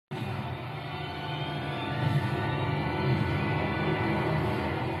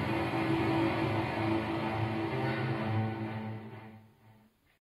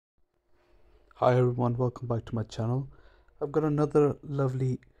Hi everyone, welcome back to my channel. I've got another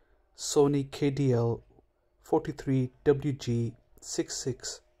lovely SONY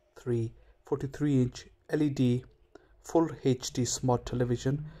KDL-43WG663 43-inch LED full HD smart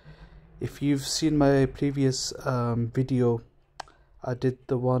television. If you've seen my previous video, I did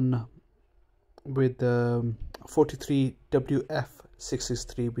the one with the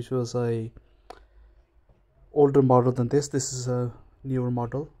 43WF663, which was a older model than this. This is a newer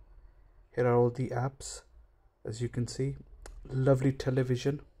model. Here are all the apps, as you can see. Lovely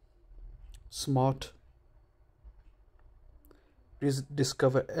television, smart.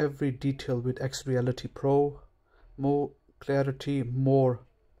 Discover every detail with X Reality Pro. More clarity, more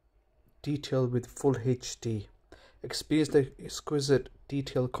detail with full HD. Experience the exquisite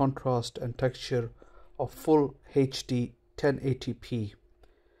detail, contrast and texture of full HD 1080p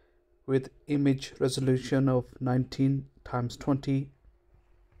with image resolution of 19x20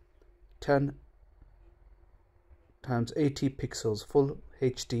 10x80 pixels, full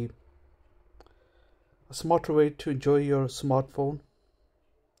HD. A smarter way to enjoy your smartphone.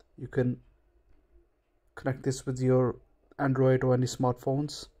 You can connect this with your Android or any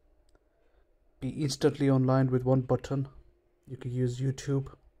smartphones. Be instantly online with one button. You can use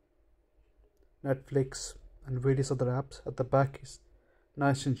YouTube, Netflix and various other apps. At the back is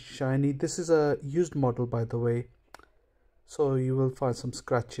nice and shiny. This is a used model, by the way, so you will find some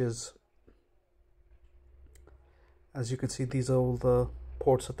scratches. As you can see, these are all the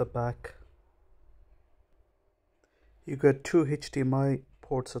ports at the back. You got two HDMI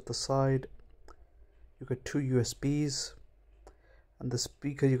ports at the side. You got two USBs, and the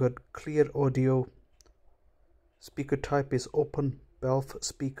speaker, you got clear audio. Speaker type is open valve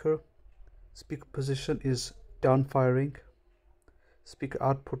speaker. Speaker position is down firing. Speaker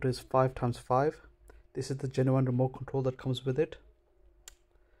output is 5x5. This is the genuine remote control that comes with it.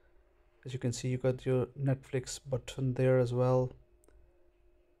 As you can see, you got your Netflix button there as well,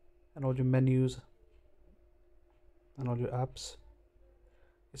 and all your menus and all your apps.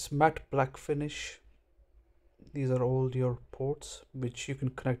 It's matte black finish. These are all your ports which you can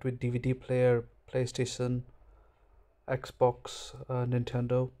connect with DVD player, PlayStation, Xbox,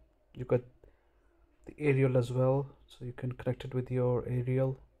 Nintendo. You got the aerial as well, so you can connect it with your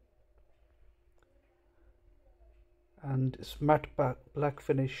aerial. And it's matte black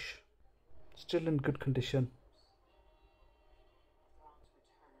finish, still in good condition.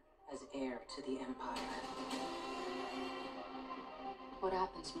 As heir to the Empire. What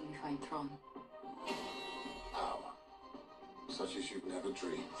happens when we find Thrawn? Power, such as you've never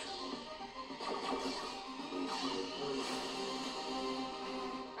dreamed.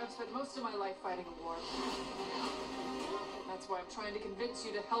 I've spent most of my life fighting a war. That's why I'm trying to convince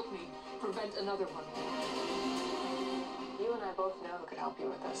you to help me prevent another one. You and I both know who could help you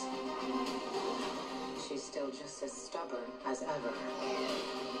with this. She's still just as stubborn as ever.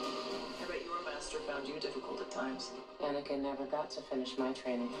 I bet your master found you difficult at times. Anakin never got to finish my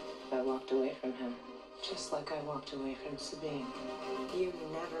training. I walked away from him, just like I walked away from Sabine. You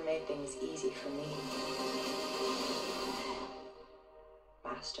never made things easy for me,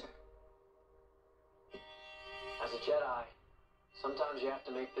 Master. As a Jedi, sometimes you have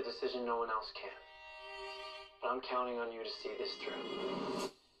to make the decision no one else can. But I'm counting on you to see this through.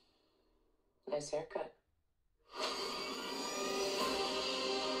 Nice haircut.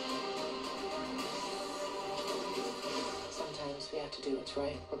 Sometimes we have to do what's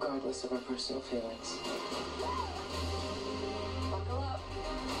right, regardless of our personal feelings. Buckle up.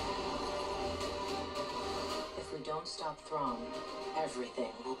 If we don't stop Thrawn,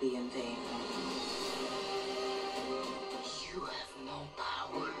 everything will be in vain. You have no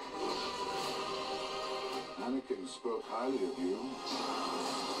power. Anakin spoke highly of you.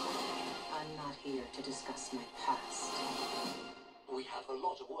 I'm not here to discuss my past. We have a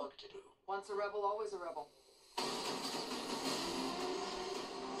lot of work to do. Once a rebel, always a rebel.